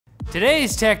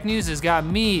Today's tech news has got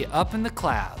me up in the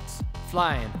clouds,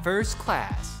 flying first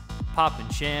class, popping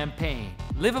champagne,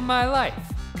 living my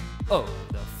life. Oh,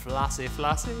 the flossy.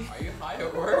 Are you high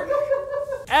at work?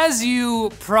 As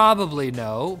you probably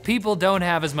know, people don't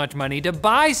have as much money to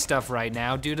buy stuff right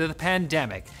now due to the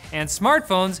pandemic, and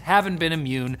smartphones haven't been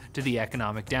immune to the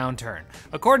economic downturn.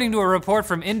 According to a report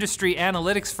from industry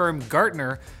analytics firm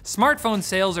Gartner, smartphone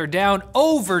sales are down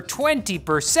over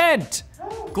 20%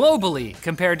 globally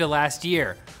compared to last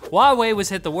year. Huawei was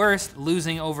hit the worst,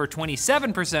 losing over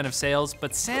 27% of sales,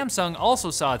 but Samsung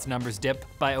also saw its numbers dip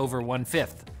by over 1/5,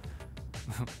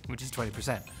 which is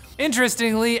 20%.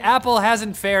 Interestingly, Apple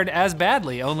hasn't fared as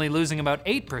badly, only losing about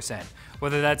 8%.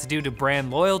 Whether that's due to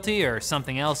brand loyalty or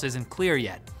something else isn't clear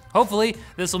yet. Hopefully,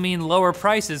 this will mean lower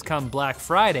prices come Black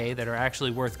Friday that are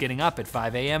actually worth getting up at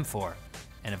 5 a.m. for,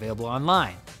 and available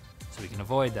online, so we can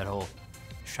avoid that whole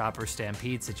shopper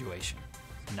stampede situation.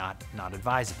 Not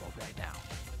advisable right now.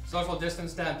 Social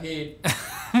distance stampede.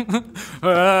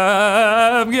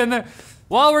 I'm getting there.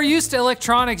 While we're used to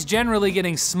electronics generally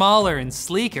getting smaller and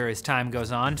sleeker as time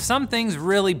goes on, some things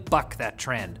really buck that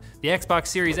trend. The Xbox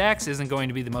Series X isn't going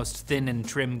to be the most thin and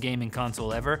trim gaming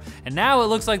console ever, and now it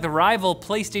looks like the rival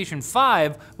PlayStation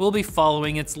 5 will be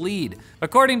following its lead.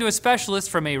 According to a specialist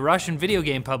from a Russian video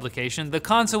game publication, the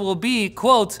console will be,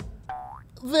 quote,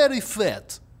 very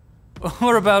fat,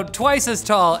 or about twice as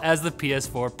tall as the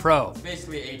PS4 Pro.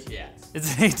 Basically ATX.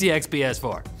 It's an ATX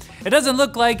PS4. It doesn't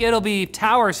look like it'll be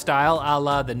tower style a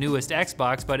la the newest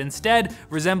Xbox, but instead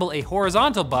resemble a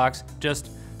horizontal box,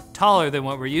 just taller than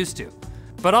what we're used to.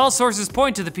 But all sources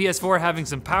point to the PS4 having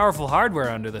some powerful hardware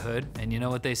under the hood, and you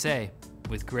know what they say,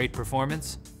 with great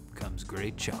performance comes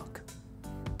great chunk.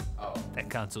 Oh. That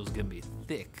console's gonna be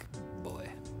thick, boy.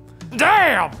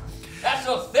 Damn! That's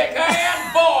so thick I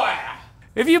am, boy!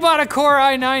 If you bought a Core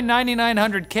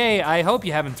i9-9900K, I hope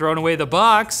you haven't thrown away the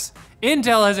box.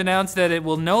 Intel has announced that it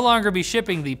will no longer be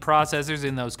shipping the processors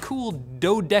in those cool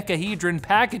dodecahedron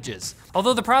packages.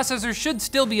 Although the processors should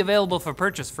still be available for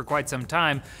purchase for quite some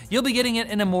time, you'll be getting it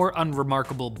in a more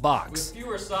unremarkable box. With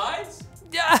fewer sides?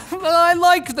 Yeah, well, I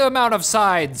like the amount of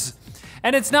sides.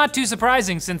 And it's not too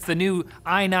surprising since the new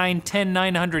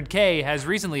i9-10900K has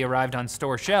recently arrived on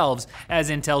store shelves as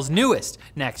Intel's newest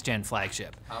next-gen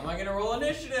flagship. How am I gonna roll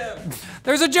initiative?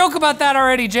 There's a joke about that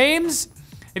already, James.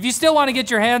 If you still want to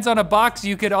get your hands on a box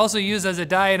you could also use as a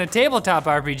die in a tabletop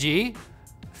RPG,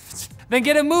 then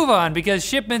get a move on because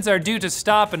shipments are due to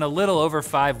stop in a little over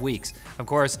 5 weeks. Of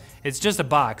course, it's just a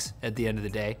box at the end of the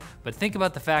day, but think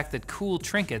about the fact that cool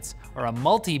trinkets are a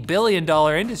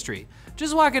multi-billion-dollar industry.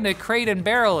 Just walk into Crate and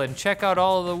Barrel and check out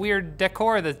all the weird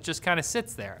decor that just kind of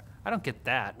sits there. I don't get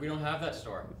that. We don't have that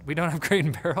store. We don't have Crate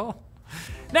and Barrel?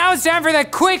 Now it's time for the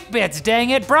quick bits,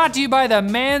 dang it, brought to you by the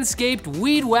Manscaped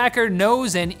Weed Whacker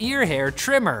Nose and Ear Hair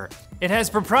Trimmer. It has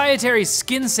proprietary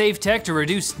skin-safe tech to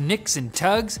reduce nicks and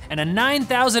tugs, and a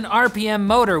 9,000 RPM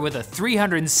motor with a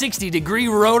 360-degree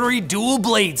rotary dual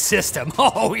blade system.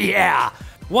 Oh yeah!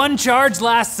 One charge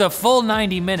lasts a full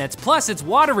 90 minutes, plus it's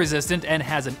water resistant and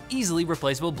has an easily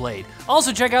replaceable blade.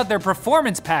 Also check out their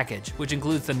performance package, which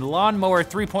includes the Lawnmower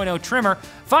 3.0 trimmer.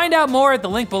 Find out more at the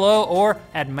link below or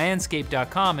at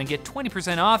manscaped.com and get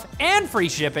 20% off and free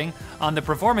shipping on the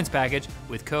performance package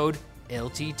with code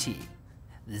LTT.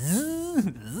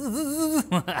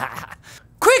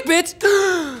 Quick bit!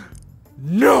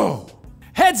 No!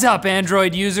 Heads up,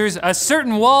 Android users, a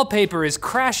certain wallpaper is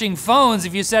crashing phones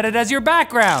if you set it as your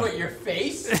background. What, your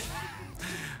face?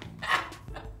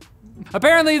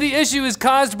 Apparently the issue is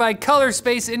caused by color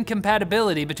space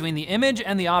incompatibility between the image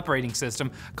and the operating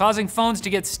system, causing phones to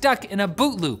get stuck in a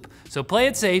boot loop. So play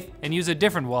it safe and use a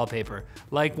different wallpaper,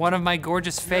 like one of my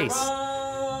gorgeous face.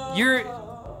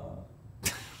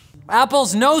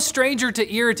 Apple's no stranger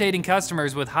to irritating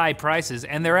customers with high prices,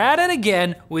 and they're at it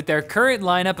again with their current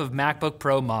lineup of MacBook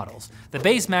Pro models. The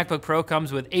base MacBook Pro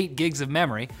comes with 8 gigs of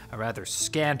memory, a rather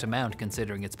scant amount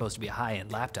considering it's supposed to be a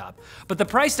high-end laptop. But the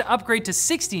price to upgrade to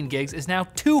 16 gigs is now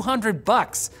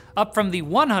 $200, up from the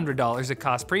 $100 it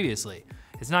cost previously.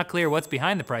 It's not clear what's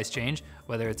behind the price change,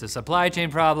 whether it's a supply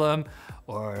chain problem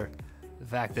or the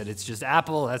fact that it's just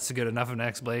Apple. That's good enough of an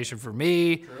explanation for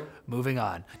me. True. Moving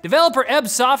on. Developer Ebb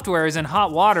Software is in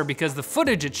hot water because the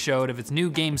footage it showed of its new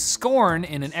game Scorn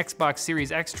in an Xbox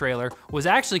Series X trailer was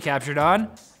actually captured on,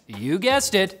 you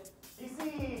guessed it.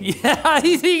 PC. Yeah,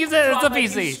 it's a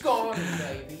PC. Scorn,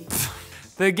 baby.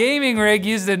 The gaming rig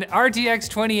used an RTX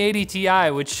 2080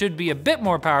 Ti, which should be a bit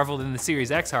more powerful than the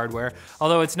Series X hardware,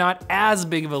 although it's not as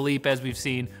big of a leap as we've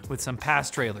seen with some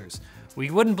past trailers. We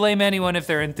wouldn't blame anyone if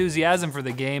their enthusiasm for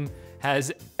the game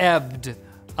has ebbed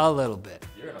a little bit.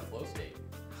 You're in a flow state.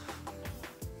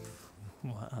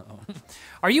 Wow.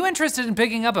 Are you interested in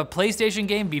picking up a PlayStation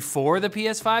game before the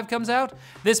PS5 comes out?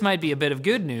 This might be a bit of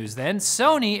good news then.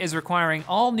 Sony is requiring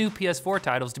all new PS4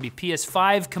 titles to be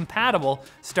PS5 compatible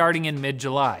starting in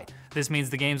mid-July. This means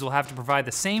the games will have to provide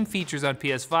the same features on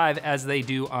PS5 as they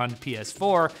do on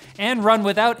PS4 and run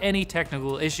without any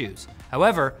technical issues.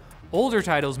 However, older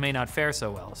titles may not fare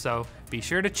so well, so be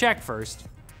sure to check first.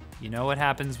 You know what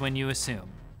happens when you assume.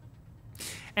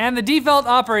 And the default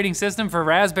operating system for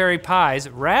Raspberry Pis,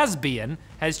 Raspbian,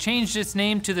 has changed its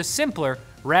name to the simpler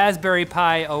Raspberry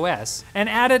Pi OS and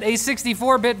added a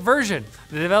 64-bit version.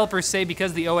 The developers say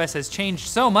because the OS has changed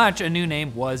so much, a new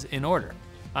name was in order.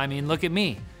 I mean, look at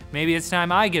me. Maybe it's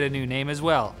time I get a new name as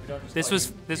well. This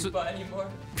was anymore?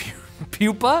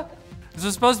 Pupa? This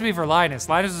was supposed to be for Linus.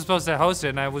 Linus was supposed to host it,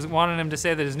 and I wanted him to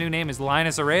say that his new name is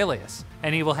Linus Aurelius,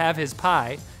 and he will have his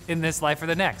pie in this life or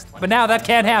the next. But now that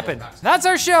can't happen. That's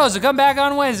our show, so come back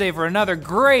on Wednesday for another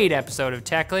great episode of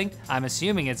Techlinked. I'm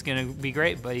assuming it's gonna be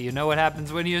great, but you know what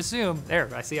happens when you assume. There,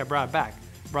 I see I brought it back.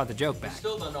 Brought the joke back. I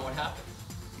still don't know what happened.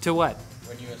 To what?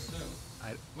 When you assume.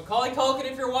 Macaulay Culkin,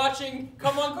 if you're watching,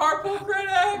 come on Carpool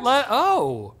Critics!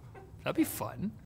 Oh, that'd be fun.